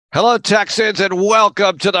Hello, Texans, and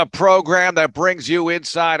welcome to the program that brings you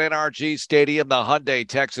inside NRG Stadium, the Hyundai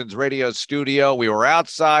Texans radio studio. We were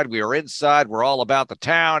outside, we were inside, we're all about the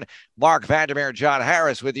town. Mark Vandermeer, John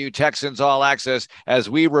Harris with you, Texans All Access, as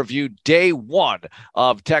we review day one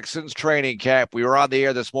of Texans training camp. We were on the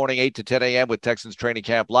air this morning, 8 to 10 a.m. with Texans training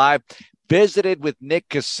camp live. Visited with Nick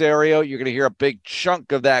Caserio. You're going to hear a big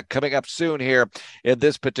chunk of that coming up soon here in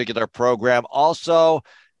this particular program. Also,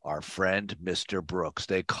 our friend, Mr. Brooks.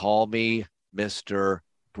 They call me Mr.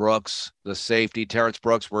 Brooks, the safety. Terrence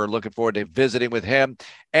Brooks, we're looking forward to visiting with him.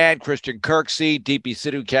 And Christian Kirksey, DP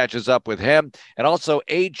Sidhu catches up with him. And also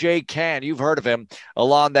A.J. Cann, you've heard of him,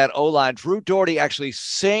 along that O-line. Drew Doherty actually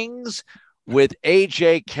sings with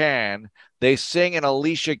A.J. Cann. They sing an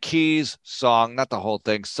Alicia Keys song, not the whole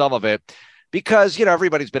thing, some of it. Because,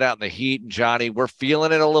 everybody's been out in the heat, and Johnny, we're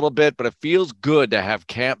feeling it a little bit, but it feels good to have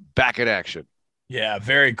camp back in action. Yeah,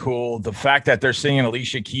 very cool. The fact that they're singing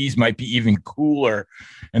Alicia Keys might be even cooler.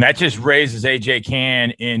 And that just raises A.J.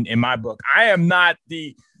 Cann in my book. I am not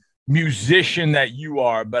the musician that you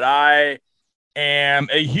are, but I am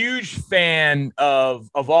a huge fan of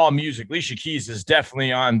all music. Alicia Keys is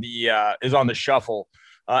definitely on the shuffle,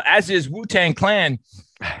 as is Wu-Tang Clan,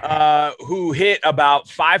 who hit about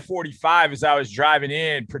 5:45 as I was driving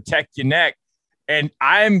in, Protect Your Neck. And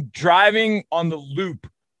I'm driving on the loop.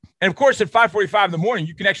 And, of course, at 5:45 in the morning,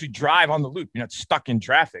 you can actually drive on the loop. You're not stuck in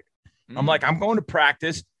traffic. I'm like, I'm going to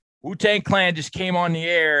practice. Wu-Tang Clan just came on the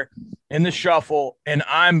air in the shuffle, and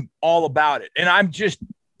I'm all about it. And I'm just,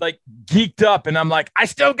 geeked up. And I'm like, I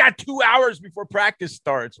still got 2 hours before practice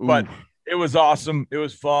starts. Ooh. But it was awesome. It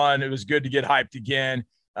was fun. It was good to get hyped again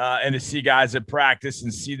and to see guys at practice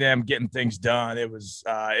and see them getting things done. It was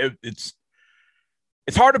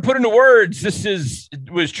It's hard to put into words.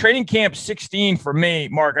 It was training camp 16 for me,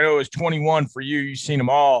 Mark. I know it was 21 for you. You've seen them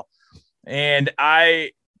all. And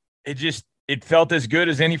it felt as good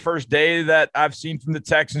as any first day that I've seen from the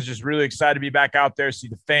Texans. Just really excited to be back out there, see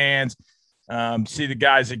the fans, see the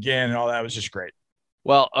guys again, and all that. It was just great.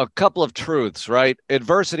 Well, a couple of truths, right?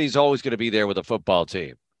 Adversity is always going to be there with a football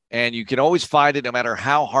team. And you can always find it no matter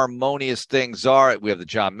how harmonious things are. We have the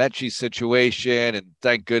John Mechie situation, and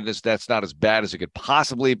thank goodness that's not as bad as it could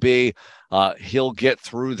possibly be. He'll get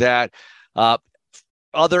through that.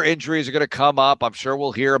 Other injuries are going to come up. I'm sure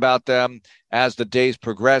we'll hear about them as the days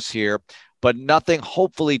progress here, but nothing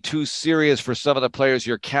hopefully too serious for some of the players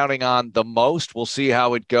you're counting on the most. We'll see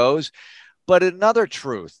how it goes. But another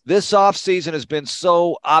truth, this offseason has been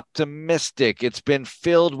so optimistic. It's been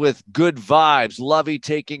filled with good vibes, Lovey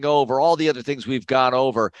taking over, all the other things we've gone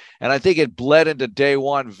over. And I think it bled into day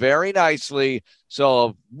one very nicely. So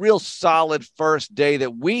a real solid first day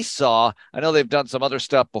that we saw. I know they've done some other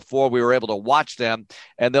stuff before. We were able to watch them.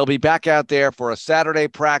 And they'll be back out there for a Saturday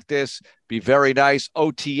practice. Be very nice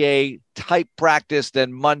OTA type practice.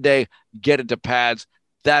 Then Monday, get into pads.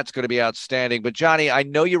 That's going to be outstanding. But, Johnny, I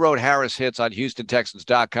know you wrote Harris Hits on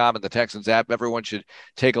HoustonTexans.com and the Texans app. Everyone should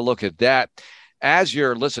take a look at that as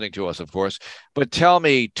you're listening to us, of course. But tell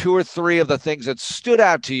me 2 or 3 of the things that stood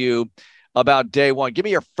out to you about day one. Give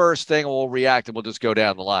me your first thing, and we'll react, and we'll just go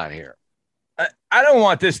down the line here. I don't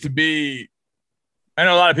want this to be – I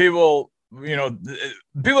know a lot of people –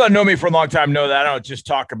 people that know me for a long time know that I don't just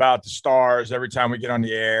talk about the stars every time we get on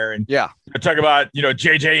the air. And I talk about,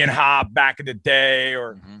 JJ and Hop back in the day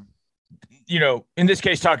or, in this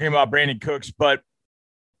case, talking about Brandin Cooks. But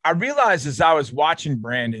I realized as I was watching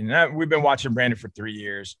Brandon, and we've been watching Brandon for 3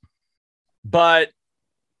 years, but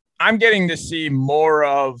I'm getting to see more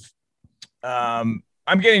of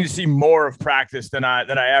practice than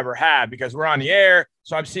I ever had because we're on the air.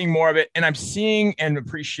 So I'm seeing more of it, and I'm seeing and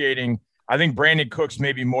appreciating I think Brandin Cooks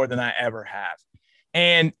maybe more than I ever have.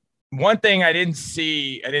 And one thing I didn't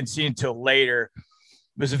see until later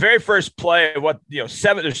was the very first play of there's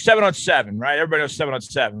 7-on-7, right? Everybody knows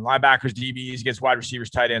 7-on-7. Linebackers, DBs, against wide receivers,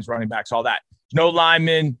 tight ends, running backs, all that. No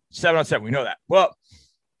linemen, 7-on-7. We know that. Well,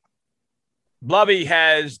 Lovey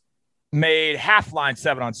has made half line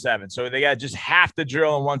 7-on-7. So they got just half the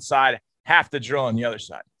drill on one side, half the drill on the other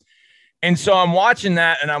side. And so I'm watching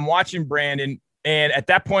that, and I'm watching Brandon. And at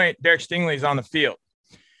that point, Derek Stingley is on the field.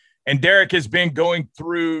 And Derek has been going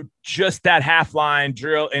through just that half line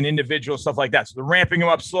drill and individual stuff like that. So they're ramping him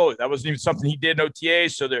up slowly. That wasn't even something he did in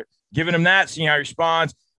OTAs. So they're giving him that, seeing how he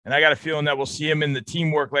responds. And I got a feeling that we'll see him in the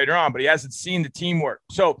teamwork later on, but he hasn't seen the teamwork.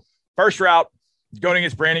 So first route, going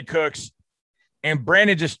against Brandin Cooks, and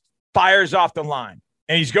Brandon just fires off the line.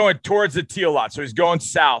 And he's going towards the teal lot. So he's going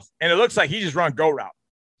south. And it looks like he just run go route.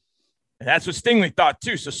 And that's what Stingley thought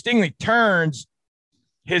too. So Stingley turns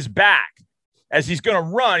his back as he's going to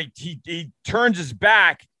run. He turns his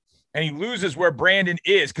back and he loses where Brandon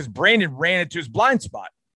is because Brandon ran into his blind spot.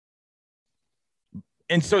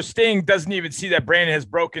 And so Sting doesn't even see that Brandon has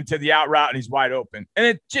broken to the out route and he's wide open. And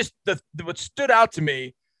it just, what stood out to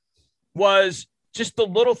me was just the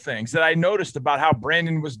little things that I noticed about how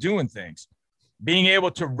Brandon was doing things. Being able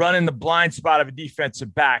to run in the blind spot of a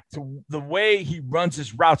defensive back, to the way he runs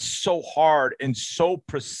his routes so hard and so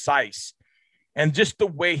precise, and just the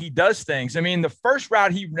way he does things. I mean, that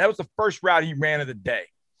was the first route he ran of the day.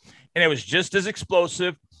 And it was just as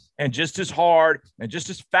explosive and just as hard and just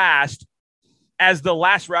as fast as the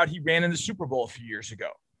last route he ran in the Super Bowl a few years ago.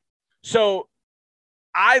 So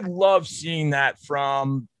I love seeing that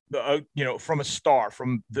from from a star,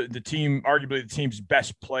 from the team, arguably the team's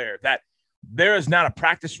best player, that there is not a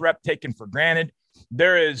practice rep taken for granted.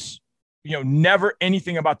 There is, never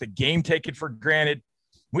anything about the game taken for granted.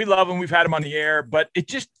 We love him. We've had him on the air, but it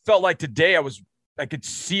just felt like today I could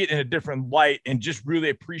see it in a different light and just really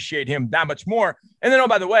appreciate him that much more. And then, oh,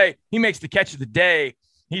 by the way, he makes the catch of the day.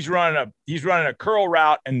 He's running a curl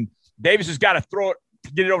route, and Davis has got to throw it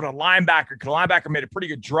to get it over to the linebacker, because the linebacker made a pretty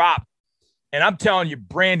good drop. And I'm telling you,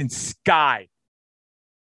 Brandon Sky,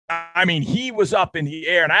 I mean, he was up in the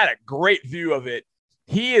air, and I had a great view of it.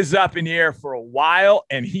 He is up in the air for a while,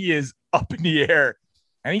 and he is up in the air,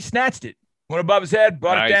 and he snatched it. Went above his head,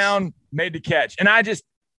 brought it down, made the catch. And I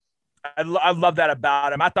love that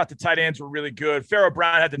about him. I thought the tight ends were really good. Pharaoh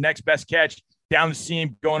Brown had the next best catch down the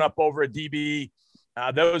seam, going up over a DB.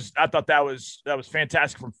 I thought that was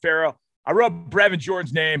fantastic from Pharaoh. I wrote Brevin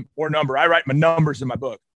Jordan's name or number. I write my numbers in my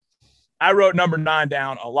book. I wrote number 9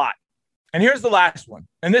 down a lot. And here's the last one.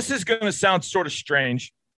 And this is going to sound sort of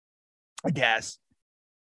strange, I guess.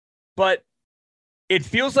 But it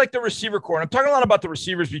feels like the receiver core. And I'm talking a lot about the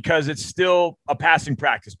receivers because it's still a passing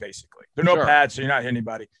practice, basically. There are no pads, so you're not hitting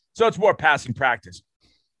anybody. So it's more passing practice.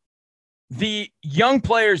 The young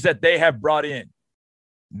players that they have brought in,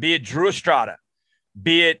 be it Drew Estrada,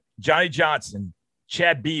 be it Johnny Johnson,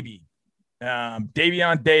 Chad Beebe,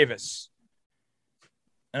 Davion Davis,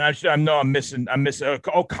 and I'm missing.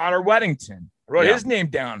 Connor Weddington. I wrote his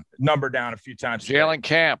number down a few times. Jalen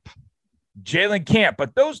Camp.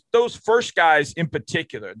 But those first guys in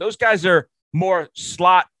particular, those guys are more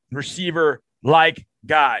slot receiver like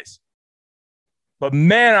guys. But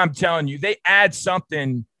man, I'm telling you, they add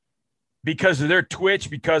something because of their twitch,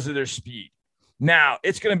 because of their speed. Now,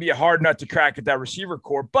 it's going to be a hard nut to crack at that receiver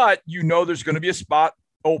core, but there's going to be a spot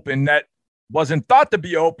open that wasn't thought to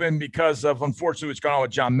be open because of, unfortunately, what's going on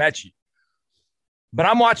with John Mechie. But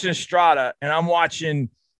I'm watching Estrada and I'm watching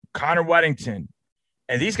Connor Weddington,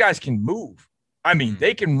 and these guys can move. I mean,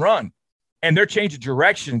 they can run, and their change of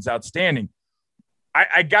directions outstanding.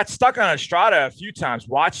 I got stuck on Estrada a few times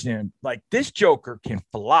watching him. Like, this joker can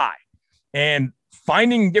fly and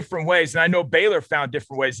finding different ways. And I know Baylor found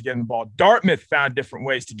different ways to get him the ball. Dartmouth found different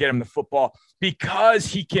ways to get him the football because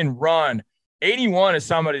he can run. 81 is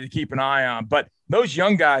somebody to keep an eye on. But those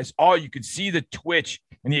young guys, you could see the twitch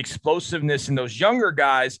and the explosiveness in those younger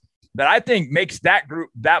guys that I think makes that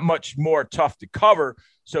group that much more tough to cover.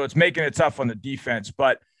 So it's making it tough on the defense.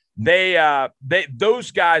 But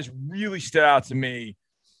those guys really stood out to me,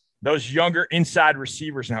 those younger inside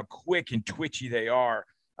receivers, and how quick and twitchy they are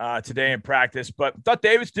today in practice. But I thought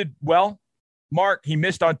Davis did well. Mark, he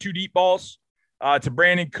missed on 2 deep balls to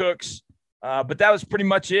Brandon Cooks. But that was pretty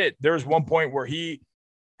much it. There was one point where he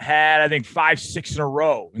had, I think, 5-6 in a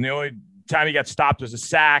row. And the only time he got stopped was a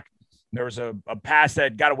sack. There was a pass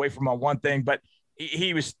that got away from him on one thing. But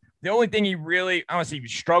he was – the only thing he really, honestly, he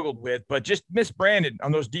struggled with, but just missed Brandon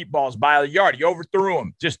on those deep balls by a yard. He overthrew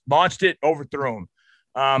him, just launched it, overthrew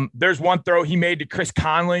him. There's one throw he made to Chris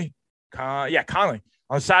Conley. Conley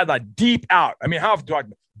on the sideline, deep out. I mean, how often do I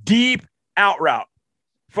 – deep out route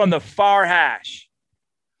from the far hash.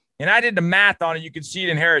 And I did the math on it. You can see it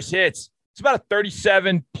in Harris Hits. It's about a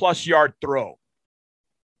 37-plus yard throw.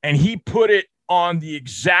 And he put it on the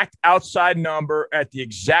exact outside number at the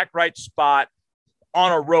exact right spot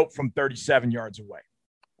on a rope from 37 yards away.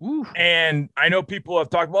 Ooh. And I know people have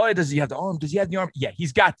talked, well, does he have the arm? Does he have the arm? Yeah,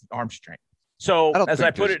 he's got the arm strength. So as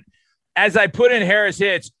I put in Harris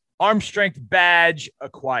Hits, arm strength badge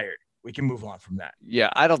acquired. We can move on from that. Yeah,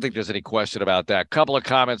 I don't think there's any question about that. Couple of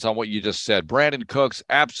comments on what you just said. Brandon Cooks,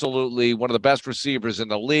 absolutely one of the best receivers in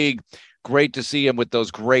the league. Great to see him with those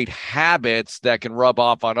great habits that can rub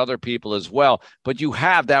off on other people as well. But you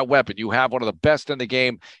have that weapon. You have one of the best in the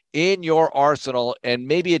game in your arsenal, and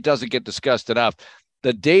maybe it doesn't get discussed enough.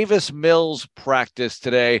 The Davis Mills practice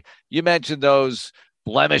today, you mentioned those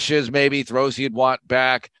blemishes, maybe throws he'd want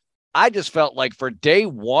back. I just felt like for day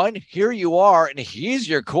one, here you are, and he's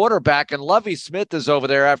your quarterback, and Lovie Smith is over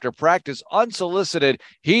there after practice, unsolicited.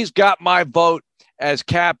 He's got my vote as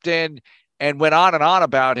captain, and went on and on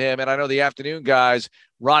about him. And I know the afternoon guys,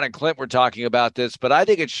 Ron and Clint, were talking about this, but I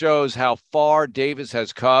think it shows how far Davis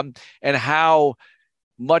has come and how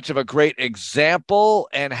much of a great example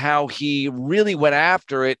and how he really went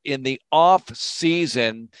after it in the off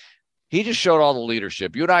season. He just showed all the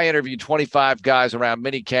leadership. You and I interviewed 25 guys around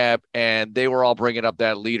minicamp, and they were all bringing up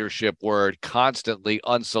that leadership word constantly,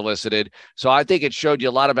 unsolicited. So I think it showed you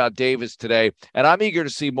a lot about Davis today, and I'm eager to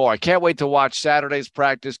see more. I can't wait to watch Saturday's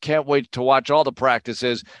practice. Can't wait to watch all the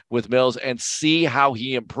practices with Mills and see how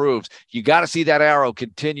he improves. You got to see that arrow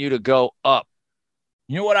continue to go up.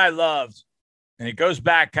 You know what I loved? And it goes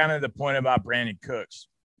back kind of to the point about Brandin Cooks.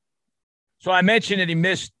 So I mentioned that he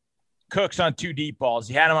missed Cooks on 2 deep balls.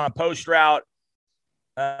 He had him on a post route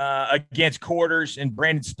against quarters, and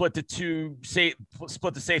Brandon split the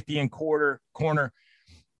safety in corner,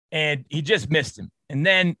 and he just missed him. And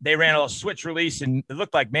then they ran a little switch release, and it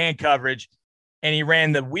looked like man coverage, and he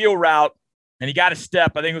ran the wheel route, and he got a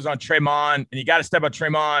step. I think it was on Tremon, and he got a step on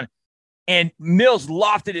Tremon, and Mills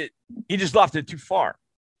lofted it. He just lofted it too far.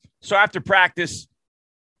 So after practice,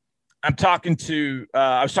 I was talking to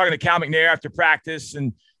Cal McNair after practice,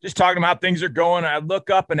 and just talking about how things are going. I look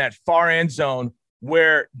up in that far end zone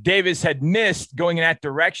where Davis had missed going in that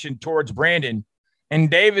direction towards Brandon. And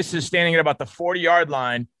Davis is standing at about the 40-yard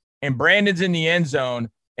line, and Brandon's in the end zone.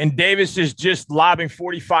 And Davis is just lobbing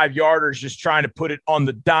 45-yarders, just trying to put it on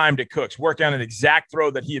the dime to Cooks, working on an exact throw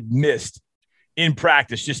that he had missed in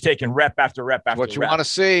practice, just taking rep after rep after rep. What you want to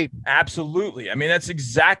see. Absolutely. I mean, that's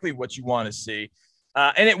exactly what you want to see.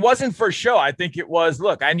 And it wasn't for show. I think it was,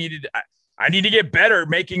 look, I need to get better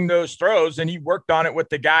making those throws, and he worked on it with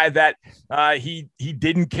the guy that he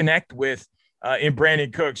didn't connect with in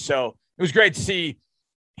Brandin Cooks. So it was great to see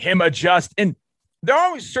him adjust. And there are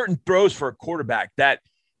always certain throws for a quarterback that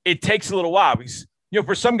it takes a little while because,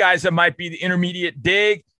 for some guys that might be the intermediate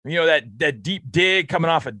dig, that deep dig coming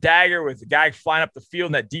off a dagger with the guy flying up the field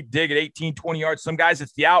and that deep dig at 18, 20 yards. Some guys,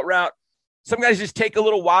 it's the out route. Some guys just take a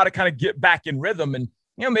little while to kind of get back in rhythm. And,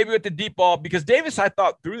 maybe with the deep ball, because Davis, I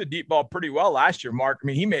thought, threw the deep ball pretty well last year, Mark. I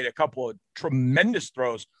mean, he made a couple of tremendous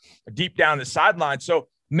throws deep down the sideline. So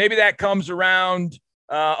maybe that comes around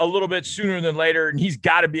a little bit sooner than later, and he's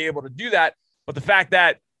got to be able to do that. But the fact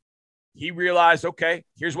that he realized, okay,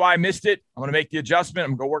 here's why I missed it. I'm going to make the adjustment.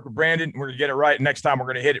 I'm going to go work with Brandon, and we're going to get it right. And next time we're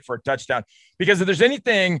going to hit it for a touchdown. Because if there's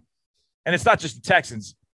anything, and it's not just the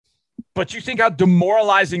Texans, but you think how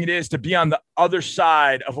demoralizing it is to be on the other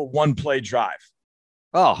side of a one-play drive.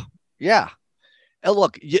 Oh, yeah. And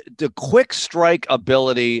look, the quick strike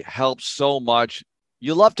ability helps so much.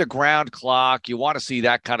 You love to ground clock. You want to see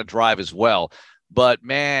that kind of drive as well. But,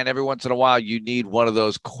 man, every once in a while, you need one of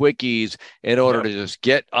those quickies in order to just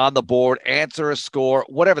get on the board, answer a score,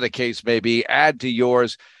 whatever the case may be, add to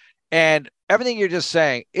yours. And everything you're just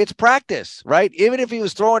saying, it's practice, right? Even if he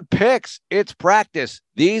was throwing picks, it's practice.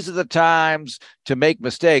 These are the times to make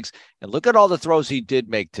mistakes. And look at all the throws he did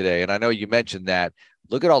make today. And I know you mentioned that.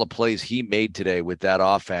 Look at all the plays he made today with that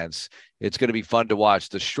offense. It's going to be fun to watch.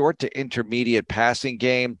 The short to intermediate passing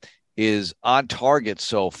game is on target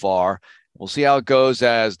so far. We'll see how it goes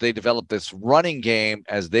as they develop this running game,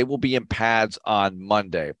 as they will be in pads on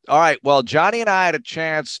Monday. All right, well, Johnny and I had a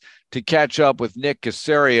chance to catch up with Nick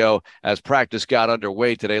Caserio as practice got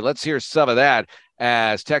underway today. Let's hear some of that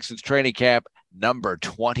as Texans training camp number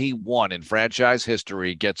 21 in franchise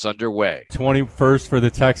history gets underway. 21st for the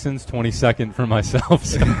Texans, 22nd for myself.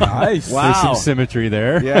 So nice. Wow. There's some symmetry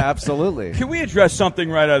there. Yeah, absolutely. Can we address something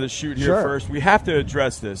right out of the chute here first? We have to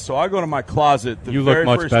address this. So I go to my closet. You look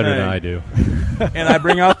much better than I do. And I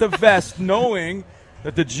bring out the vest knowing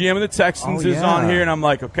that the GM of the Texans is on here, and I'm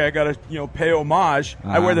like, okay, I got to pay homage.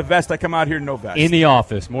 I wear the vest. I come out here, no vest. In the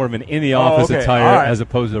office, more of an in-the-office attire as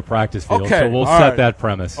opposed to a practice field. Okay. So we'll set that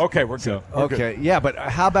premise. Okay, we're good. Okay, yeah, but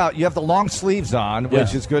how about you have the long sleeves on,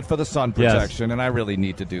 which is good for the sun protection, and I really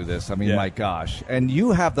need to do this. I mean, my gosh. And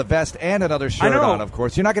you have the vest and another shirt on, of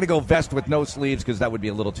course. You're not going to go vest with no sleeves because that would be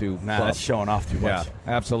a little too that's showing off too much. Yeah,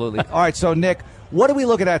 absolutely. All right, so, Nick, what are we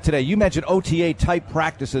looking at today? You mentioned OTA-type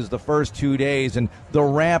practices the first 2 days and the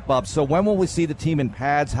ramp-up. So when will we see the team in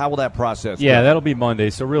pads? How will that process go? Yeah, that'll be Monday.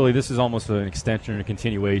 So really this is almost an extension and a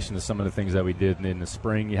continuation of some of the things that we did in the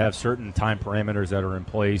spring. You have certain time parameters that are in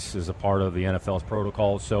place as a part of the NFL's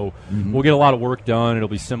protocol. So we'll get a lot of work done. It'll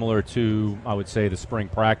be similar to, I would say, the spring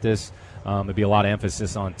practice. There'll be a lot of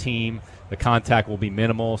emphasis on team. The contact will be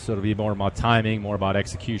minimal, so it'll be more about timing, more about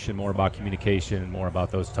execution, more about communication, and more about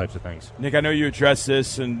those types of things. Nick, I know you addressed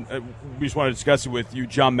this, and we just want to discuss it with you.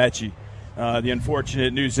 John Mechie, the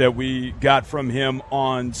unfortunate news that we got from him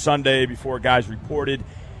on Sunday before guys reported.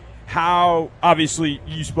 How, obviously,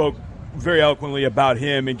 you spoke very eloquently about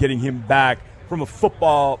him and getting him back. From a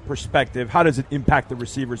football perspective, how does it impact the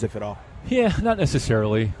receivers, if at all? Yeah, not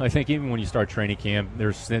necessarily. I think even when you start training camp,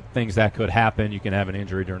 there's things that could happen. You can have an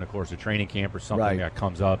injury during the course of training camp or something that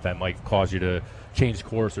comes up that might cause you to change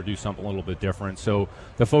course or do something a little bit different. So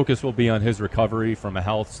the focus will be on his recovery from a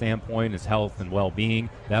health standpoint, his health and well-being.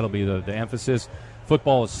 That'll be the emphasis.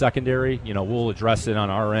 Football is secondary. We'll address it on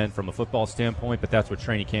our end from a football standpoint, but that's what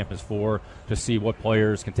training camp is for, to see what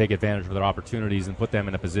players can take advantage of their opportunities and put them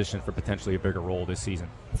in a position for potentially a bigger role this season.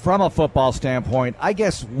 From a football standpoint, I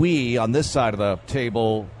guess we, on this side of the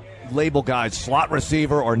table, label guys slot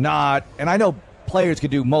receiver or not, and I know players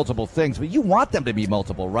can do multiple things, but you want them to be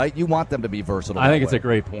multiple, right? You want them to be versatile. I think it's a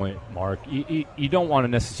great point, Mark. You don't want to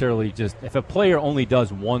necessarily just – if a player only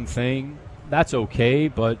does one thing – that's okay,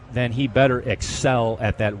 but then he better excel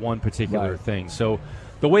at that one particular thing. So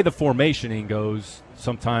the way the formationing goes,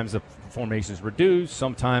 sometimes the formation is reduced,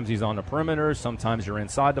 sometimes he's on the perimeter, sometimes you're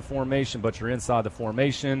inside the formation, but you're inside the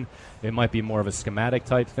formation. It might be more of a schematic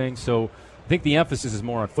type thing. So I think the emphasis is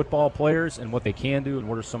more on football players and what they can do and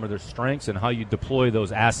what are some of their strengths and how you deploy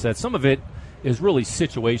those assets. Some of it is really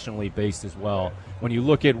situationally based as well. When you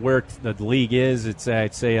look at where the league is,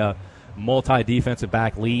 I'd say a multi-defensive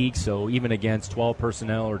back league, so even against 12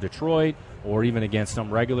 personnel or Detroit, or even against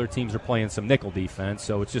some regular teams are playing some nickel defense,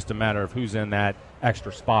 so it's just a matter of who's in that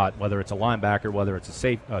extra spot, whether it's a linebacker, whether it's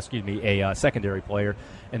a secondary player.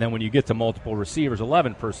 And then when you get to multiple receivers,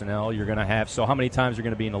 11 personnel, you're going to have, so how many times you're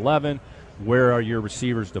going to be in 11? Where are your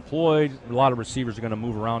receivers deployed? A lot of receivers are going to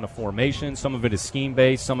move around the formation. Some of it is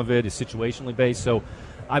scheme-based, some of it is situationally based, so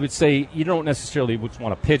I would say you don't necessarily want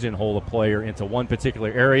to pigeonhole a player into one particular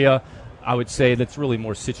area. I would say that's really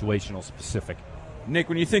more situational specific. Nick,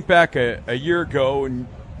 when you think back a year ago and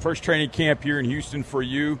first training camp here in Houston for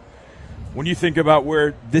you, when you think about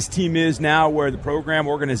where this team is now, where the program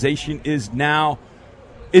organization is now,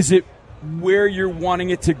 is it where you're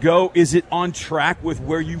wanting it to go? Is it on track with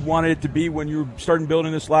where you wanted it to be when you were starting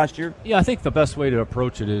building this last year? Yeah, I think the best way to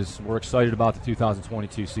approach it is we're excited about the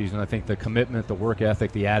 2022 season. I think the commitment, the work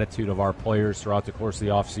ethic, the attitude of our players throughout the course of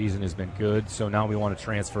the offseason has been good. So now we want to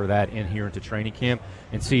transfer that in here into training camp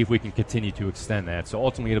and see if we can continue to extend that. So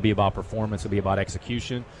ultimately it'll be about performance, it'll be about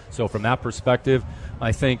execution. So from that perspective,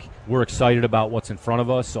 I think we're excited about what's in front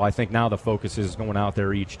of us. So I think now the focus is going out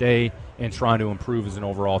there each day and trying to improve as an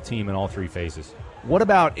overall team in all three phases. What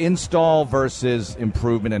about install versus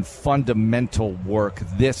improvement and fundamental work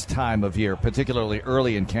this time of year, particularly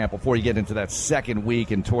early in camp before you get into that second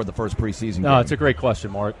week and toward the first preseason game? No, it's a great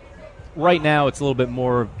question, Mark. Right now it's a little bit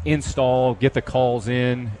more install, get the calls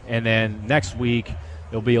in, and then next week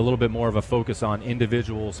there'll be a little bit more of a focus on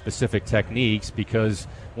individual specific techniques, because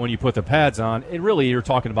when you put the pads on, it really, you're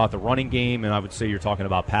talking about the running game, and I would say you're talking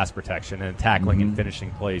about pass protection and tackling and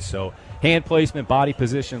finishing plays. So hand placement, body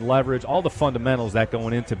position, leverage, all the fundamentals that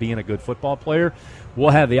going into being a good football player.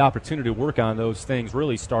 We'll have the opportunity to work on those things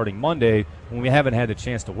really starting Monday, when we haven't had the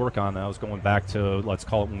chance to work on those going back to, let's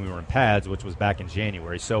call it when we were in pads, which was back in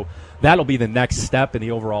January. So that'll be the next step in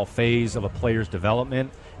the overall phase of a player's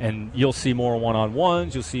development. And you'll see more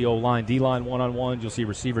one-on-ones. You'll see O-line, D-line one-on-ones. You'll see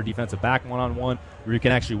receiver, defensive back one-on-one, where you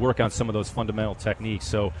can actually work on some of those fundamental techniques.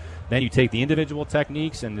 So then you take the individual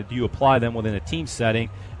techniques and you apply them within a team setting.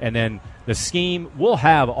 And then the scheme, we'll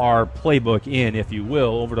have our playbook in, if you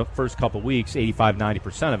will, over the first couple weeks,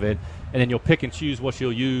 85-90% of it. And then you'll pick and choose what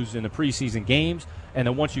you'll use in the preseason games. And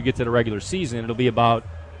then once you get to the regular season, it'll be about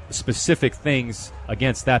specific things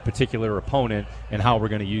against that particular opponent and how we're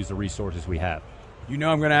going to use the resources we have. You know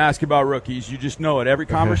I'm going to ask about rookies. You just know it. Every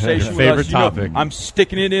conversation with favorite us, topic. I'm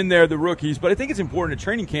sticking it in there, the rookies. But I think it's important at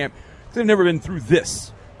training camp because they've never been through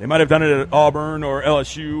this. They might have done it at Auburn or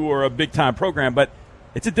LSU or a big-time program, but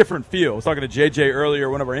it's a different feel. I was talking to JJ earlier,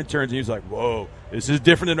 one of our interns, and he was like, whoa, this is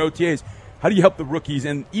different than OTAs. How do you help the rookies,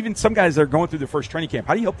 and even some guys that are going through their first training camp,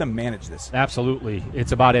 how do you help them manage this? Absolutely.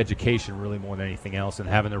 It's about education really more than anything else, and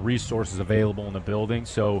having the resources available in the building.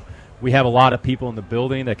 So we have a lot of people in the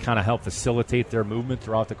building that kind of help facilitate their movement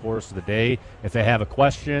throughout the course of the day. If they have a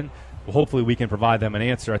question, well, hopefully we can provide them an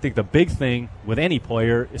answer. I think the big thing with any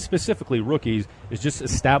player, specifically rookies, is just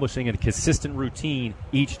establishing a consistent routine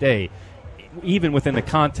each day. Even within the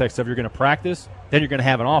context of you're going to practice, then you're going to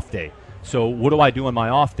have an off day. So what do I do on my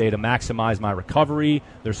off day to maximize my recovery?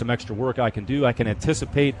 There's some extra work I can do. I can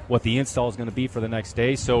anticipate what the install is going to be for the next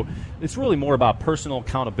day. So it's really more about personal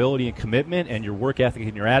accountability and commitment and your work ethic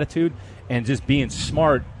and your attitude, and just being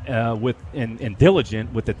smart and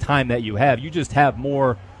diligent with the time that you have. You just have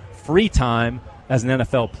more free time as an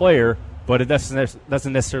NFL player, but it doesn't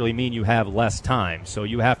necessarily mean you have less time. So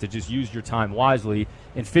you have to just use your time wisely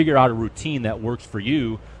and figure out a routine that works for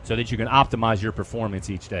you so that you can optimize your performance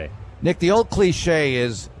each day. Nick, the old cliche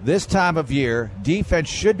is this time of year, defense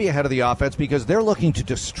should be ahead of the offense because they're looking to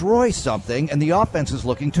destroy something and the offense is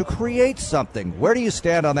looking to create something. Where do you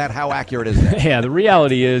stand on that? How accurate is that? Yeah, the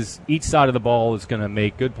reality is each side of the ball is going to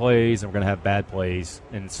make good plays and we're going to have bad plays.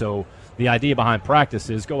 And so the idea behind practice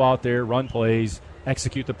is go out there, run plays,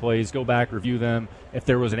 execute the plays, go back, review them. If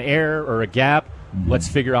there was an error or a gap, let's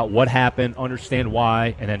figure out what happened, understand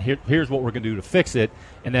why, and then here's what we're going to do to fix it.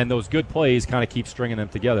 And then those good plays kind of keep stringing them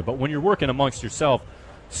together. But when you're working amongst yourself,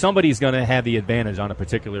 somebody's going to have the advantage on a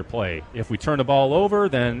particular play. If we turn the ball over,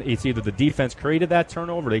 then it's either the defense created that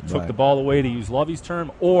turnover, they took the ball away, to use Lovey's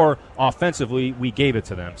term, or offensively we gave it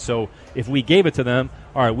to them. So if we gave it to them,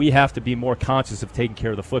 all right, we have to be more conscious of taking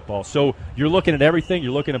care of the football. So you're looking at everything.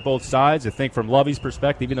 You're looking at both sides. I think from Lovey's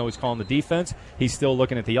perspective, even though he's calling the defense, he's still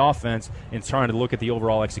looking at the offense and trying to look at the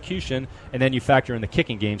overall execution. And then you factor in the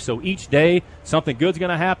kicking game. So each day, something good's going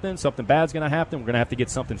to happen, something bad's going to happen. We're going to have to get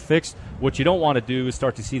something fixed. What you don't want to do is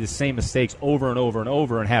start to see the same mistakes over and over and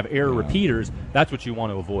over and have error repeaters. That's what you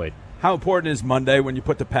want to avoid. How important is Monday when you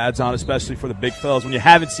put the pads on, especially for the big fellas, when you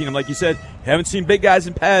haven't seen them? Like you said, you haven't seen big guys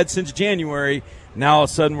in pads since January. Now all of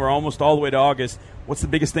a sudden we're almost all the way to August. What's the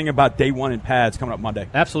biggest thing about day one in pads coming up Monday?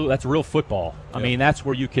 Absolutely. That's real football. I mean, that's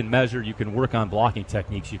where you can measure. You can work on blocking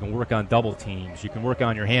techniques. You can work on double teams. You can work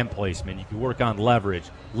on your hand placement. You can work on leverage.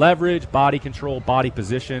 Leverage, body control, body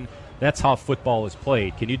position. That's how football is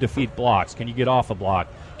played. Can you defeat blocks? Can you get off a block?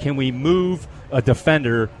 Can we move a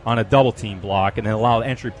defender on a double team block and then allow an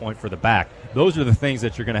entry point for the back? Those are the things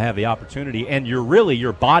that you're going to have the opportunity. And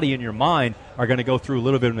your body and your mind are going to go through a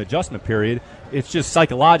little bit of an adjustment period. It's just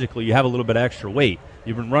psychologically you have a little bit of extra weight.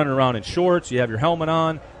 You've been running around in shorts. You have your helmet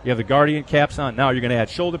on. You have the Guardian caps on. Now you're going to add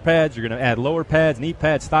shoulder pads. You're going to add lower pads, knee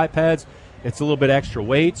pads, thigh pads. It's a little bit extra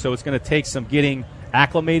weight. So it's going to take some getting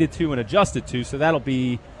acclimated to and adjusted to. So that'll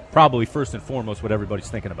be probably first and foremost what everybody's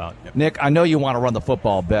thinking about. Nick, I know you want to run the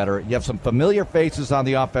football better. You have some familiar faces on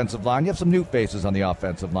the offensive line. You have some new faces on the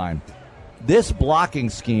offensive line. This blocking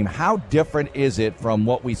scheme, how different is it from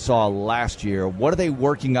what we saw last year? What are they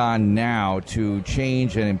working on now to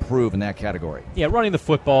change and improve in that category? Yeah, running the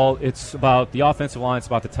football, it's about the offensive line, it's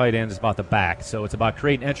about the tight end, it's about the back. So it's about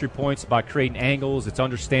creating entry points, it's about creating angles, it's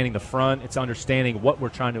understanding the front, it's understanding what we're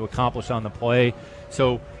trying to accomplish on the play.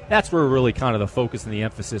 So that's where really kind of the focus and the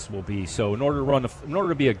emphasis will be. So in order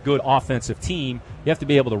to be a good offensive team, you have to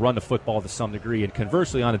be able to run the football to some degree. And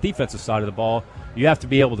conversely, on the defensive side of the ball, you have to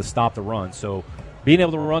be able to stop the run. So being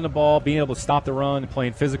able to run the ball, being able to stop the run,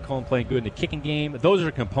 playing physical and playing good in the kicking game, those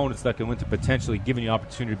are components that go into potentially giving you an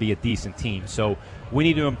opportunity to be a decent team. So we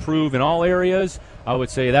need to improve in all areas. I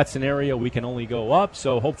would say that's an area we can only go up,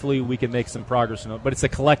 so hopefully we can make some progress in it. But it's a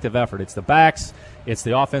collective effort. It's the backs, it's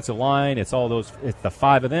the offensive line, it's all those, it's the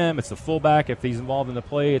five of them, it's the fullback if he's involved in the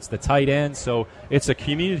play, it's the tight end. So it's a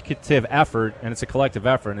communicative effort, and it's a collective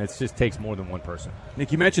effort, and it just takes more than one person.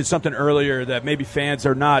 Nick, you mentioned something earlier that maybe fans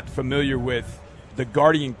are not familiar with, the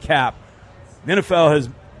Guardian cap. The NFL has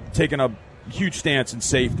taken a huge stance in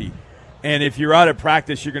safety. And if you're out at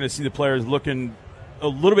practice, you're going to see the players looking a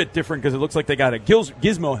little bit different because it looks like they got a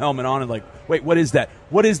gizmo helmet on and like, wait, what is that?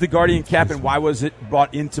 What is the Guardian cap and why was it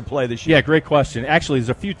brought into play this year? Yeah, great question. Actually, there's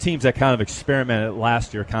a few teams that kind of experimented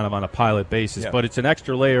last year kind of on a pilot basis, but it's an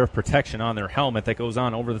extra layer of protection on their helmet that goes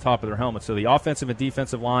on over the top of their helmet. So the offensive and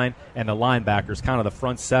defensive line and the linebackers, kind of the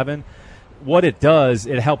front seven, what it does,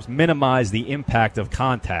 it helps minimize the impact of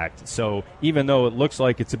contact. So even though it looks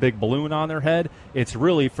like it's a big balloon on their head, it's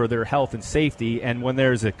really for their health and safety. And when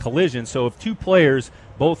there's a collision, so if two players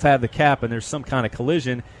both have the cap and there's some kind of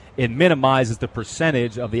collision, it minimizes the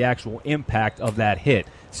percentage of the actual impact of that hit.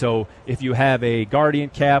 So if you have a Guardian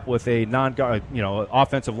cap with a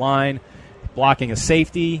offensive line blocking a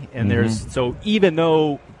safety, and so even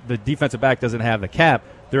though the defensive back doesn't have the cap,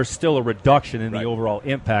 there's still a reduction in the overall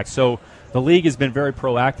impact. So the league has been very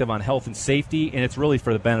proactive on health and safety, and it's really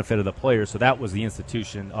for the benefit of the players. So that was the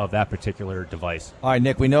institution of that particular device. All right,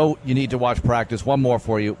 Nick, we know you need to watch practice. One more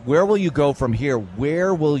for you. Where will you go from here?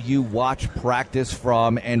 Where will you watch practice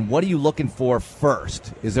from, and what are you looking for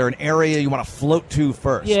first? Is there an area you want to float to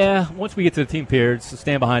first? Yeah, once we get to the team periods,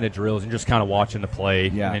 stand behind the drills and just kind of watching the play,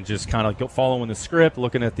 and then just kind of following the script,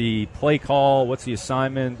 looking at the play call, what's the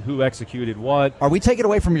assignment, who executed what. Are we taking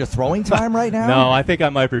away from your throwing time right now? No, I think I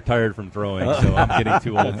might be retired from throwing, so I'm getting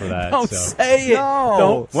too old for that. Don't say it.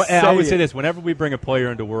 No. I would say this, whenever we bring a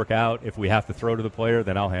player into workout, if we have to throw to the player,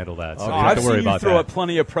 then I'll handle that. So you don't have to worry about that. I've seen you throw at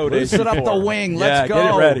plenty of pro days Sit up the wing. Let's go.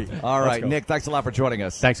 Get it ready. All right, Nick, thanks a lot for joining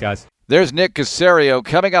us. Thanks, guys. There's Nick Caserio.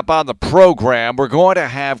 Coming up on the program, we're going to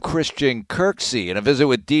have Christian Kirksey and a visit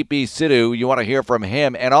with DP Sidhu. You want to hear from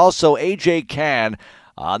him. And also A.J. Cann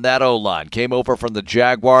on that O-line. Came over from the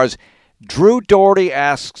Jaguars. Drew Doherty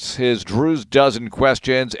asks his Drew's Dozen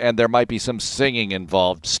questions, and there might be some singing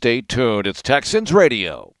involved. Stay tuned. It's Texans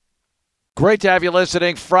Radio. Great to have you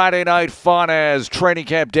listening. Friday night fun as training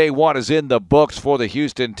camp day 1 is in the books for the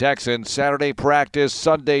Houston Texans. Saturday practice,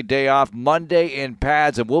 Sunday day off, Monday in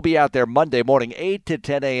pads, and we'll be out there Monday morning 8 to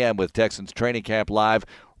 10 a.m. with Texans Training Camp Live.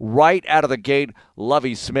 Right out of the gate,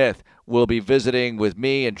 Lovie Smith will be visiting with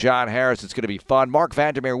me and John Harris. It's going to be fun. Mark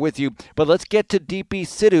Vandermeer with you. But let's get to DP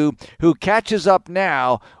Sidhu, who catches up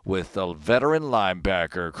now with the veteran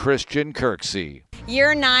linebacker, Christian Kirksey.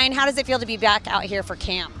 Year 9, how does it feel to be back out here for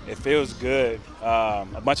camp? It feels good. A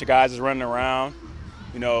bunch of guys is running around.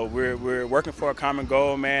 You know, we're working for a common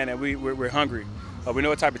goal, man, and we're hungry. We know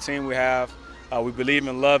what type of team we have. We believe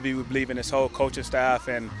in Lovie. We believe in this whole coaching staff,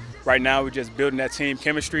 and right now we're just building that team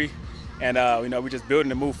chemistry. And we're just building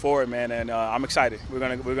to move forward, man. And I'm excited. We're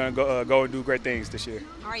gonna go and do great things this year.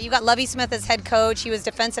 All right, you got Lovie Smith as head coach. He was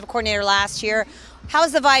defensive coordinator last year.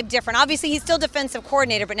 How's the vibe different? Obviously, he's still defensive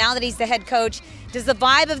coordinator, but now that he's the head coach, does the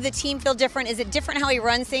vibe of the team feel different? Is it different how he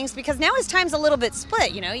runs things? Because now his time's a little bit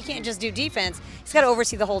split. You know, he can't just do defense. He's got to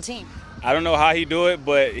oversee the whole team. I don't know how he do it,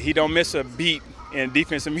 but he don't miss a beat in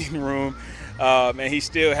defensive meeting room. And he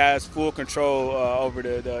still has full control over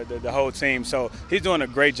the whole team. So he's doing a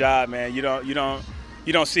great job, man. You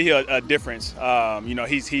don't see a difference.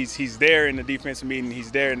 He's there in the defensive meeting.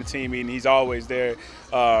 He's there in the team meeting. He's always there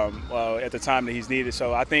at the time that he's needed.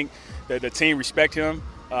 So I think that the team respect him.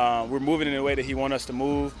 We're moving in the way that he wants us to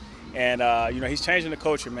move. And he's changing the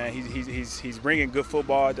culture, man. He's bringing good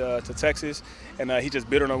football to Texas, and he's just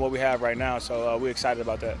building on what we have right now. So we're excited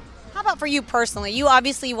about that. How about for you personally? You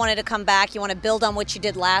obviously wanted to come back. You want to build on what you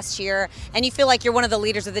did last year, and you feel like you're one of the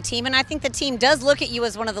leaders of the team. And I think the team does look at you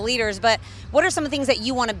as one of the leaders, but what are some of the things that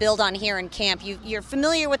you want to build on here in camp? You're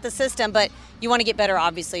familiar with the system, but you want to get better,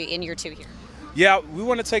 obviously, in year 2 here. Yeah, we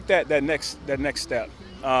want to take that next step.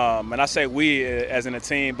 And I say we as in a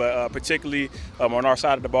team, but particularly on our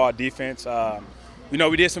side of the ball, defense. We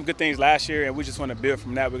did some good things last year, and we just want to build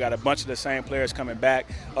from that. We got a bunch of the same players coming back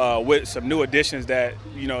with some new additions that,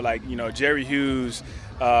 Jerry Hughes,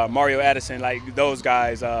 Mario Addison, like those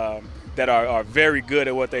guys that are very good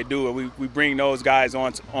at what they do. And we bring those guys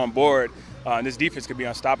on board. And this defense could be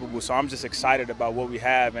unstoppable. So I'm just excited about what we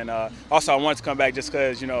have. And also I want to come back just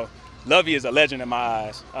because, Lovie is a legend in my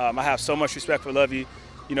eyes. I have so much respect for Lovie.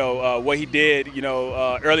 What he did,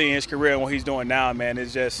 early in his career and what he's doing now, man,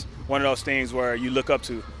 is just one of those things where you look up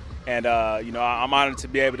to. And, I'm honored to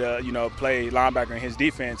be able to, play linebacker in his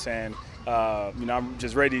defense. And, I'm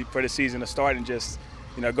just ready for the season to start and just,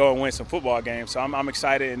 go and win some football games. So I'm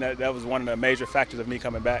excited, and that was one of the major factors of me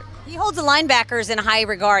coming back. He holds the linebackers in high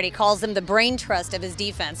regard. He calls them the brain trust of his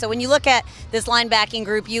defense. So when you look at this linebacking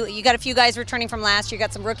group, you got a few guys returning from last year. You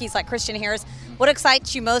got some rookies like Christian Harris. What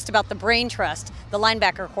excites you most about the brain trust, the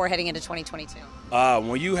linebacker core heading into 2022?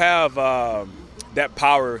 When you have that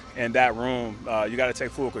power in that room, you got to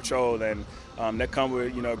take full control, and that comes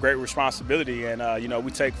with great responsibility, and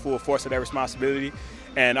we take full force of that responsibility.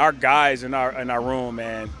 And our guys in our room,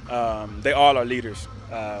 man, they all are leaders.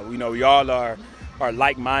 We all are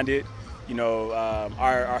like-minded.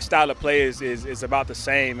 Our style of play is about the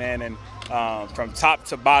same, man. And from top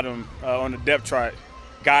to bottom on the depth chart,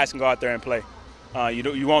 guys can go out there and play.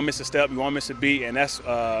 You won't miss a step, you won't miss a beat, and that's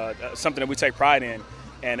something that we take pride in.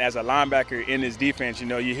 And as a linebacker in this defense,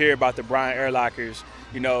 you hear about the Brian Urlachers,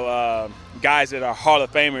 guys that are Hall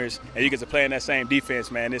of Famers, and you get to play in that same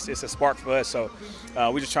defense, man. It's a spark for us. So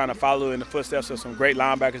we're just trying to follow in the footsteps of some great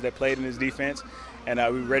linebackers that played in this defense, and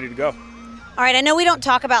we're ready to go. All right, I know we don't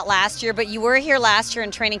talk about last year, but you were here last year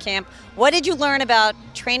in training camp. What did you learn about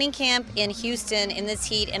training camp in Houston in this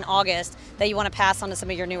heat in August that you want to pass on to some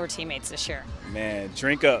of your newer teammates this year? Man,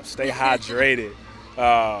 drink up, stay hydrated.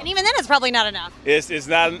 And even then, it's probably not enough. It's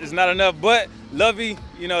not enough. But Lovey,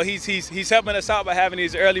 you know, he's helping us out by having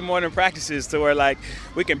these early morning practices to where like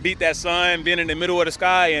we can beat that sun, being in the middle of the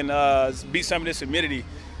sky, and beat some of this humidity.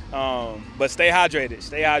 But stay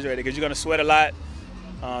hydrated because you're gonna sweat a lot.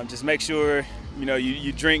 Just make sure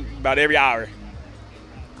you drink about every hour.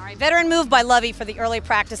 All right, veteran move by Lovey for the early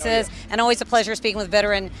practices, and always a pleasure speaking with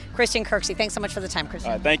veteran Christian Kirksey. Thanks so much for the time, Christian.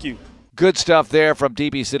 All right, thank you. Good stuff there from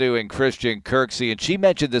DB Sidhu and Christian Kirksey. And she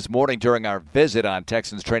mentioned this morning during our visit on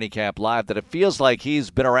Texans Training Camp Live that it feels like he's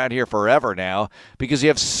been around here forever now because you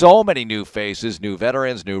have so many new faces, new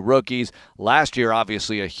veterans, new rookies. Last year,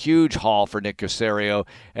 obviously, a huge haul for Nick Caserio.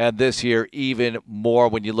 And this year, even more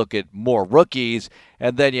when you look at more rookies.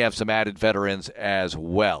 And then you have some added veterans as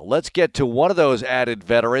well. Let's get to one of those added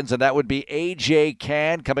veterans, and that would be A.J.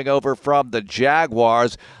 Cann coming over from the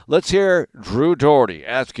Jaguars. Let's hear Drew Doherty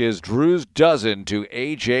ask his Drew's Dozen to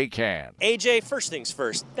A.J. Cann. A.J., first things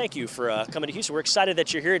first, thank you for coming to Houston. We're excited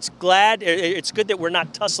that you're here. It's good that we're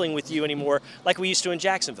not tussling with you anymore like we used to in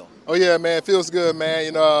Jacksonville. Oh, yeah, man. It feels good,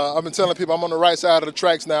 man. I've been telling people I'm on the right side of the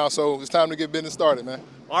tracks now, so it's time to get business started, man.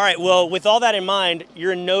 All right, well, with all that in mind,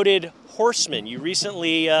 you're a noted horseman. You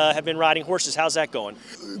recently have been riding horses. How's that going?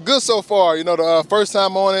 Good so far. The first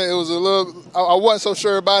time on it, it was a little. I wasn't so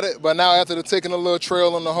sure about it, but now after taking a little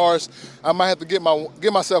trail on the horse, I might have to get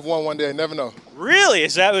myself one day. Never know. Really?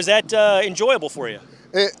 Was that enjoyable for you?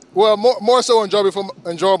 More so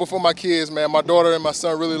enjoyable for my kids, man. My daughter and my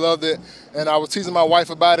son really loved it, and I was teasing my wife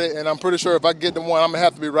about it, and I'm pretty sure if I get the one, I'm going to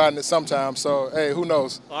have to be riding it sometime. So, hey, who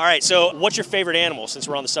knows? All right, so what's your favorite animal, since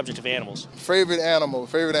we're on the subject of animals? Favorite animal.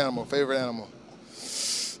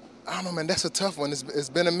 I don't know, man. That's a tough one. It's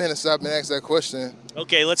been a minute since I've been asked that question.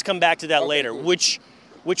 Okay, let's come back to that later. Cool.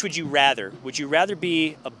 Which would you rather? Would you rather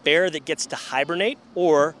be a bear that gets to hibernate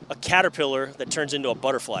or a caterpillar that turns into a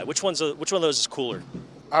butterfly? Which one of those is cooler?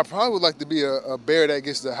 I probably would like to be a bear that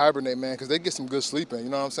gets to hibernate, man, because they get some good sleep in, you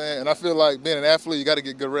know what I'm saying? And I feel like being an athlete, you got to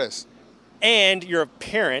get good rest. And you're a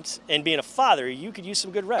parent, and being a father, you could use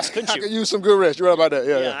some good rest, couldn't you? I could use some good rest. You're right about that.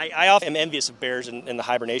 Yeah. I often am envious of bears and the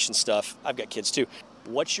hibernation stuff. I've got kids, too.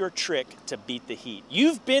 What's your trick to beat the heat?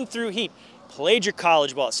 You've been through heat, played your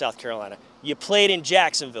college ball at South Carolina. You played in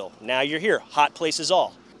Jacksonville. Now you're here. Hot places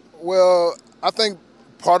all. Well, I think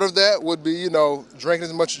part of that would be, drinking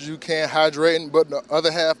as much as you can, hydrating. But the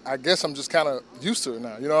other half, I guess I'm just kind of used to it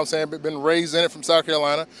now. You know what I'm saying? Been raised in it from South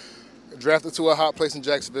Carolina, drafted to a hot place in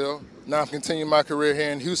Jacksonville. Now I'm continuing my career here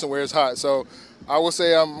in Houston where it's hot. So I would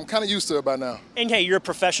say I'm kind of used to it by now. And, hey, you're a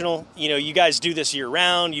professional. You guys do this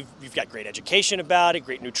year-round. You've got great education about it,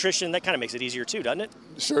 great nutrition. That kind of makes it easier, too, doesn't it?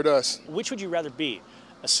 It sure does. Which would you rather be,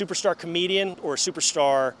 a superstar comedian or a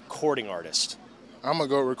superstar recording artist? I'm gonna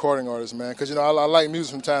go recording artist, man, because I like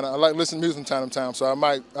music from time. I like listening to music from time to time, so I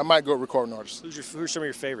might go recording artist. Who's some of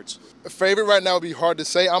your favorites? Favorite right now would be hard to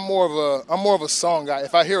say. I'm more of a song guy.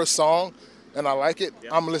 If I hear a song and I like it,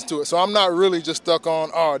 I'm gonna listen to it. So I'm not really just stuck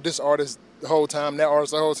on this artist the whole time, that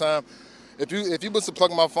artist the whole time. If you put some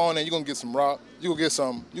plug in my phone, and you're gonna get some rock, you can get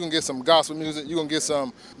some gospel music, you can get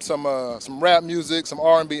some rap music, some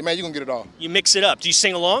R&B. Man, you can get it all. You mix it up. Do you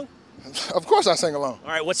sing along? Of course I sing along.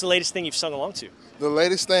 All right, what's the latest thing you've sung along to? The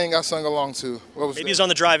latest thing I sung along to. Maybe it's on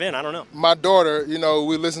the drive-in. I don't know. My daughter,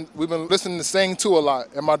 we've been listening to Sing 2 a lot,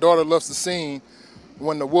 and my daughter loves to sing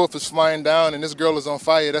when the wolf is flying down and this girl is on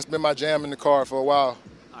fire. That's been my jam in the car for a while.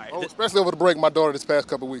 All right. Especially over the break, my daughter this past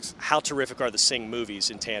couple of weeks. How terrific are the Sing movies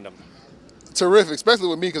in tandem? Terrific, especially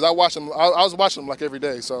with me because I watch them. I was watching them like every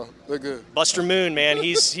day, so they're good. Buster Moon, man,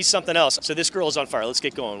 he's something else. So this girl is on fire. Let's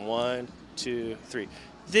get going. 1, 2, 3.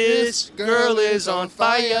 This girl is on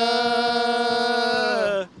fire.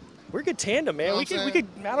 We're a good tandem, man. We could. I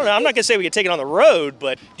don't know. I'm not gonna say we could take it on the road,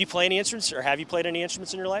 but do you play any instruments, or have you played any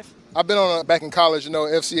instruments in your life? I've been back in college.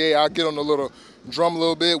 FCA. I get on the little drum a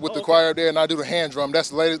little bit with the choir there, and I do the hand drum.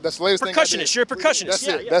 That's the latest thing. Percussionist. You're a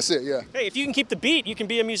percussionist. That's it. Yeah. Hey, if you can keep the beat, you can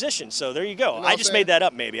be a musician. So there you go. I just made that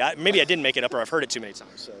up. Maybe I didn't make it up, or I've heard it too many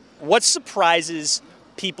times. So. What surprises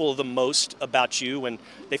people the most about you when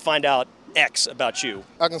they find out X about you?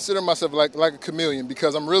 I consider myself like a chameleon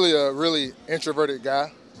because I'm really a really introverted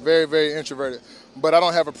guy. Very, very introverted. But I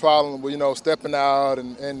don't have a problem with, stepping out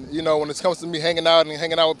and when it comes to me hanging out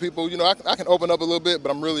with people, I can open up a little bit, but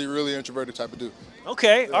I'm really, really introverted type of dude.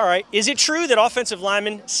 Okay, all right. Is it true that offensive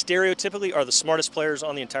linemen stereotypically are the smartest players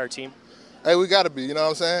on the entire team? Hey, we got to be, you know what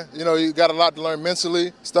I'm saying? You got a lot to learn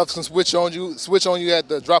mentally. Stuff can switch on you at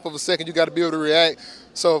the drop of a second. You got to be able to react.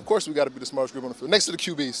 So, of course, we got to be the smartest group on the field, next to the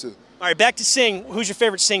QBs, too. All right, back to Sing. Who's your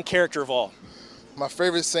favorite Sing character of all? My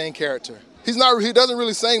favorite Sing character. He doesn't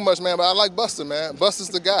really sing much, man, but I like Buster, man. Buster's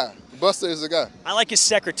the guy. Buster is the guy. I like his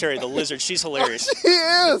secretary, the lizard. She's hilarious. She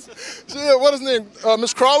is. What is his name?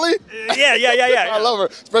 Miss Crawley? Yeah. I love her,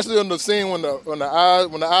 especially on the scene when the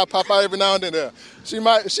eye pop out every now and then.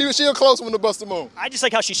 She'll close one to Buster Moon. I just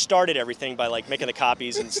like how she started everything by like making the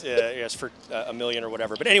copies and for $1 million or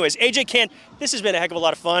whatever. But anyways, AJ Cann, this has been a heck of a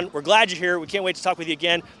lot of fun. We're glad you're here. We can't wait to talk with you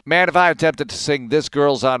again. Man, if I attempted to sing "This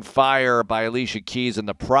Girl's on Fire" by Alicia Keys in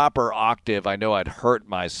the proper octave, I know I'd hurt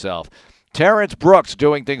myself. Terrence Brooks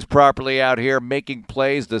doing things properly out here, making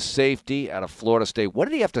plays, the safety out of Florida State. What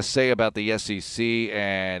did he have to say about the SEC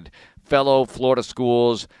and fellow Florida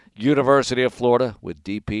schools, University of Florida with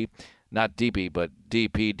DP? Not DP, but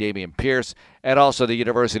DP, Dameon Pierce, and also the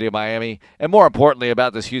University of Miami, and more importantly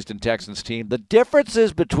about this Houston Texans team, the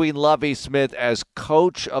differences between Lovie Smith as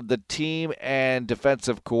coach of the team and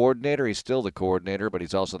defensive coordinator. He's still the coordinator, but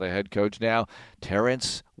he's also the head coach now.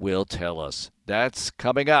 Terrence will tell us. That's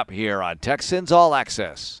coming up here on Texans All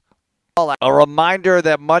Access. A reminder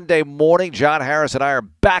that Monday morning, John Harris and I are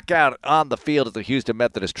back out on the field at the Houston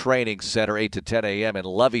Methodist Training Center, 8 to 10 a.m., and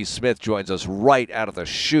Lovie Smith joins us right out of the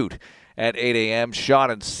chute at 8 a.m.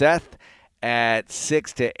 Sean and Seth at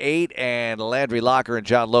 6 to 8, and Landry Locker and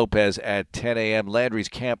John Lopez at 10 a.m. Landry's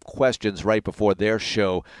Camp Questions right before their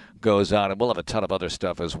show goes on, and we'll have a ton of other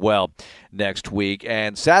stuff as well next week.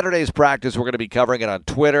 And Saturday's practice, we're going to be covering it on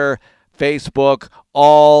Twitter, Facebook,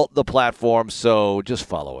 all the platforms, so just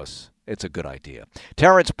follow us. It's a good idea.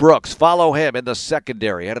 Terrence Brooks, follow him in the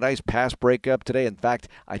secondary. Had a nice pass breakup today. In fact,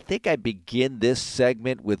 I think I begin this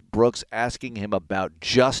segment with Brooks asking him about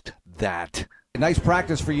just that. Nice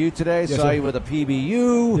practice for you today. Yes, Saw sir. you with a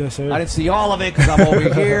PBU. Yes, sir. I didn't see all of it because I'm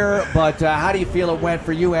over here. But how do you feel it went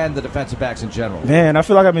for you and the defensive backs in general? Man, I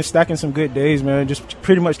feel like I've been stacking some good days, man. Just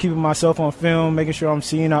pretty much keeping myself on film, making sure I'm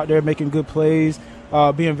seeing out there, making good plays,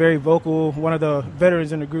 being very vocal. One of the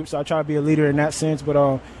veterans in the group, so I try to be a leader in that sense.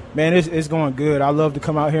 But, man, it's going good. I love to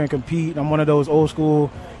come out here and compete. I'm one of those old school,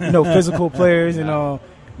 physical players. And,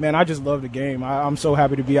 man, I just love the game. I'm so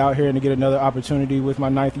happy to be out here and to get another opportunity with my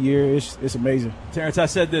 9th year. It's amazing. Terrence, I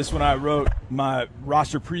said this when I wrote my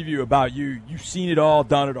roster preview about you. You've seen it all,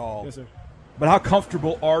 done it all. Yes, sir. But how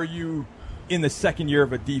comfortable are you in the second year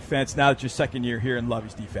of a defense now that you're second year here in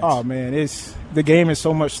Lovie's defense? Oh, man, the game is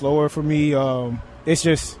so much slower for me. It's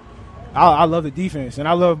just I love the defense, and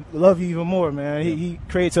I love you even more, man. He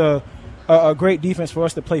creates a great defense for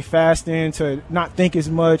us to play fast in, to not think as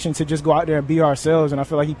much, and to just go out there and be ourselves. And I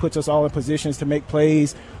feel like he puts us all in positions to make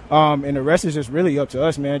plays. And the rest is just really up to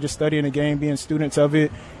us, man, just studying the game, being students of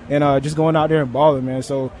it, and just going out there and balling, man.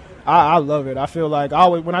 So I love it. I feel like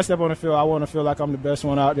when I step on the field, I want to feel like I'm the best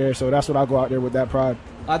one out there. So that's what I go out there with, that pride.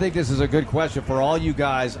 I think this is a good question for all you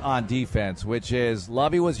guys on defense, which is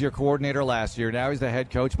Lovie was your coordinator last year. Now he's the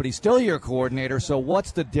head coach, but he's still your coordinator. So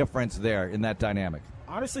what's the difference there in that dynamic?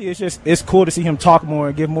 Honestly, it's cool to see him talk more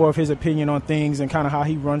and give more of his opinion on things and kind of how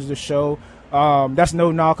he runs the show. That's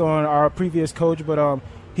no knock on our previous coach, but I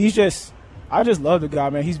just love the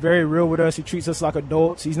guy, man. He's very real with us. He treats us like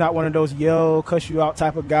adults. He's not one of those yell, cuss you out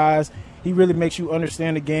type of guys. He really makes you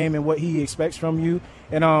understand the game and what he expects from you.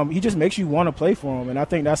 And he just makes you want to play for him. And I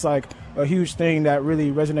think that's like a huge thing that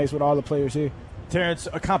really resonates with all the players here. Terrence,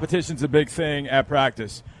 a competition's a big thing at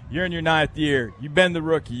practice. You're in your 9th year. You've been the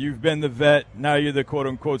rookie. You've been the vet. Now you're the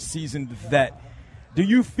quote-unquote seasoned vet. Do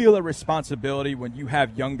you feel a responsibility when you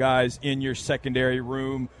have young guys in your secondary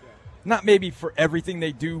room, not maybe for everything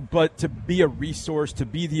they do, but to be a resource, to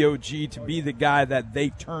be the OG, to be the guy that they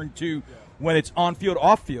turn to when it's on-field,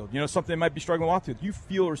 off-field? Something they might be struggling off-field. Do you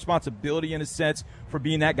feel a responsibility in a sense for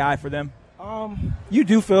being that guy for them? You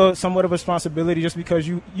do feel somewhat of a responsibility just because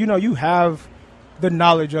you have the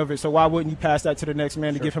knowledge of it. So why wouldn't you pass that to the next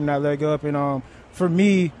man to give him that leg up? And for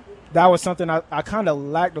me, that was something I kind of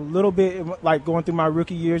lacked a little bit, like going through my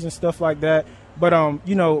rookie years and stuff like that. But,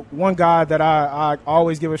 one guy that I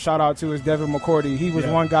always give a shout-out to is Devin McCourty. He was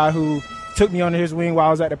one guy who took me under his wing while I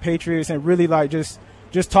was at the Patriots and really,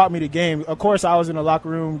 just taught me the game. Of course, I was in the locker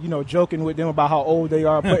room, joking with them about how old they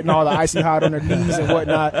are, putting all the icy hot on their knees and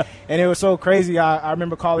whatnot. And it was so crazy. I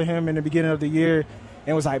remember calling him in the beginning of the year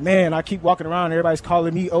and was like, man, I keep walking around, everybody's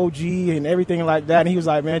calling me OG and everything like that. And he was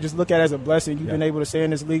like, man, just look at it as a blessing. You've been able to stay in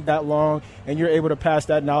this league that long, and you're able to pass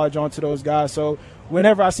that knowledge on to those guys. So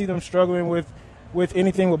whenever I see them struggling with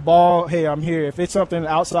anything with ball, hey, I'm here. If it's something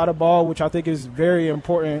outside of ball, which I think is very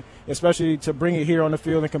important, especially to bring it here on the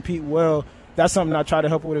field and compete well, that's something I try to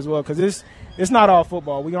help with as well, because it's not all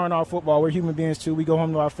football. We aren't all football. We're human beings too. We go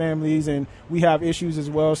home to our families, and we have issues as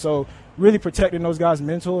well. So really protecting those guys'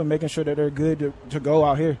 mental and making sure that they're good to go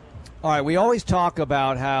out here. All right, we always talk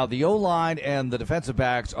about how the O-line and the defensive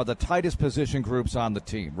backs are the tightest position groups on the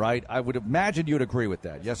team, right? I would imagine you'd agree with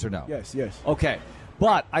that, yes or no? Yes. Okay,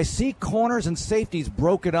 but I see corners and safeties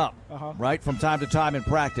broken up, right, from time to time in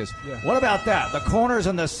practice. Yeah. What about that, the corners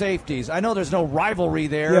and the safeties? I know there's no rivalry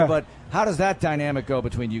there, but how does that dynamic go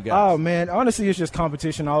between you guys? Oh, man, honestly, it's just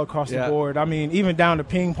competition all across the board. I mean, even down to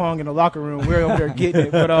ping pong in the locker room, we're over there getting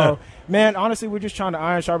it. But, man, honestly, we're just trying to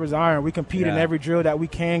iron sharpens iron. We compete in every drill that we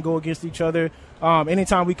can go against each other.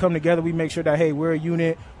 Anytime we come together, we make sure that, hey, we're a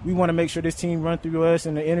unit. We want to make sure this team run through us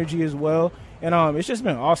and the energy as well. And it's just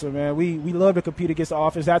been awesome, man. We love to compete against the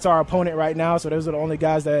offense. That's our opponent right now, so those are the only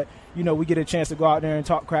guys that, we get a chance to go out there and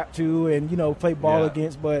talk crap to and, play ball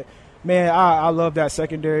against. But, man, I love that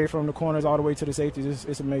secondary from the corners all the way to the safeties.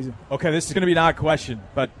 It's amazing. Okay, this is going to be an odd question,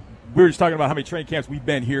 but we were just talking about how many training camps we've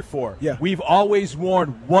been here for. Yeah. We've always worn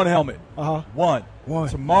one helmet. One.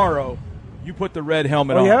 Tomorrow, you put the red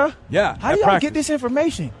helmet on. Yeah? Yeah. How do y'all get this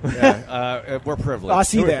information? We're privileged. I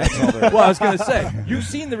see that. Well, I was going to say, you've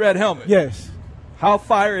seen the red helmet. Yes. How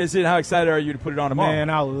fire is it? How excited are you to put it on tomorrow?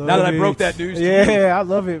 Man, I love it. Now that I broke that news to you. Yeah, I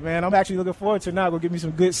love it, man. I'm actually looking forward to it now. Go get me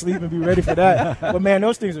some good sleep and be ready for that. But, man,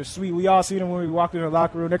 those things are sweet. We all see them when we walk in the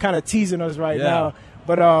locker room. They're kind of teasing us right now.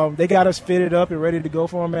 But they got us fitted up and ready to go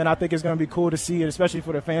for them, man. I think it's going to be cool to see it, especially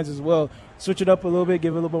for the fans as well. Switch it up a little bit,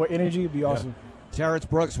 give it a little more energy. It'd be awesome. Terrence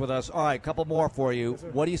Brooks with us. All right, a couple more for you.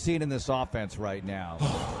 What are you seeing in this offense right now?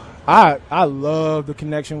 I love the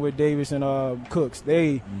connection with Davis and Cooks.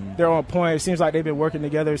 They're on point. It seems like they've been working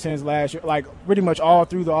together since last year, like pretty much all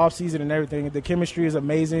through the offseason and everything. The chemistry is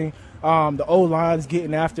amazing. The O-line's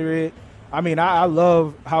getting after it. I mean, I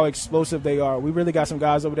love how explosive they are. We really got some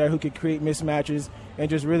guys over there who can create mismatches and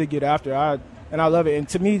just really get after it. And I love it. And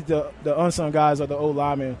to me, the unsung guys are the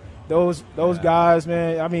O-linemen. Those guys,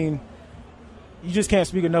 man, I mean – you just can't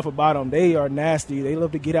speak enough about them. They are nasty. They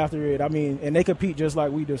love to get after it. I mean, and they compete just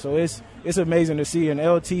like we do. So it's amazing to see. And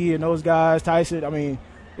LT and those guys, Tyson, I mean,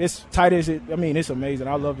 it's tight as it. I mean, it's amazing.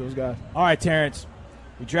 I love those guys. All right, Terrence.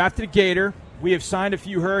 We drafted a Gator. We have signed a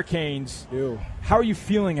few Hurricanes. Ew. How are you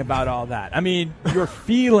feeling about all that? I mean, your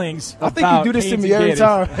feelings I think you do this to me every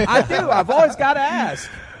time. I do. I've always got to ask.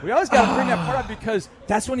 We always got to bring that part up because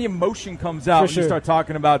that's when the emotion comes out when you start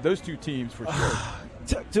talking about those two teams for sure.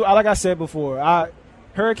 Like I said before,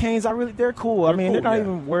 Hurricanes, they're cool. They're not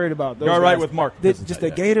even worried about those. You're all right guys. with Mark. Just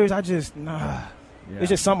the Gators, it's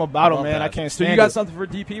just something about them, man. I can't stand it. So you got something for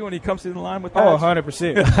DP when he comes to the line with that?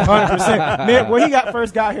 100%. 100%. Man, when he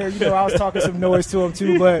first got here, I was talking some noise to him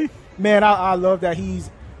too. But, man, I love that he's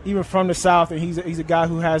even from the South, and he's a guy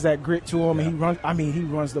who has that grit to him, and he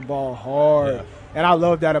runs the ball hard. And I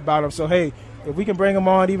love that about him. So, hey, if we can bring him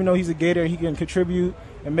on, even though he's a Gator, he can contribute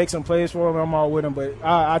and make some plays for him, I'm all with him. But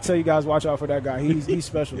I tell you guys, watch out for that guy. He's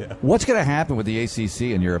special. What's going to happen with the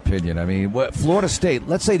ACC, in your opinion? I mean, Florida State,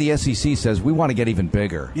 let's say the SEC says we want to get even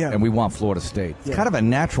bigger, and we want Florida State. It's kind of a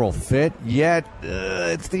natural fit, yet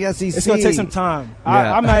it's the SEC. It's going to take some time.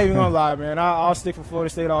 I'm not even going to lie, man. I'll stick for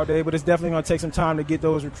Florida State all day, but it's definitely going to take some time to get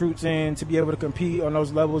those recruits in, to be able to compete on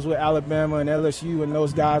those levels with Alabama and LSU and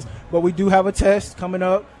those guys. But we do have a test coming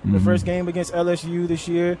up, the first game against LSU this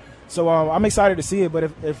year. So I'm excited to see it, but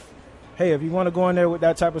if you want to go in there with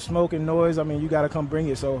that type of smoke and noise, you got to come bring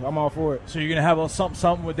it. So I'm all for it. So you're going to have a little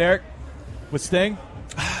something with Derek, with Sting?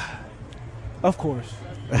 Of course.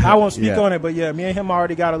 I won't speak on it, but me and him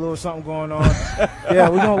already got a little something going on.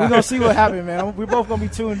 We're gonna see what happens, man. We're both gonna be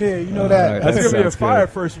tuned in. You know that. That's gonna be a fire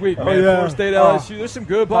first week, man. Florida State, LSU. There's some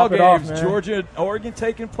good ball games. Georgia, Oregon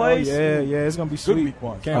taking place. It's gonna be sweet. Good week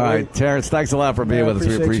one. All right, Terrence, thanks a lot for being with us.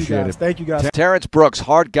 We appreciate it. Thank you, guys. Terrence Brooks,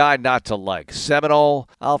 hard guy not to like. Seminole,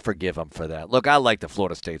 I'll forgive him for that. Look, I like the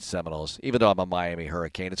Florida State Seminoles, even though I'm a Miami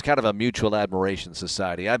Hurricane. It's kind of a mutual admiration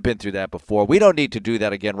society. I've been through that before. We don't need to do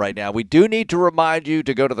that again right now. We do need to remind you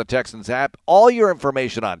to go to the Texans app. All your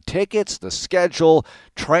information on tickets, the schedule,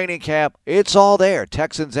 training camp, it's all there.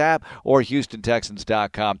 Texans app or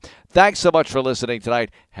HoustonTexans.com. Thanks so much for listening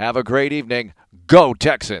tonight. Have a great evening. Go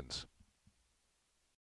Texans.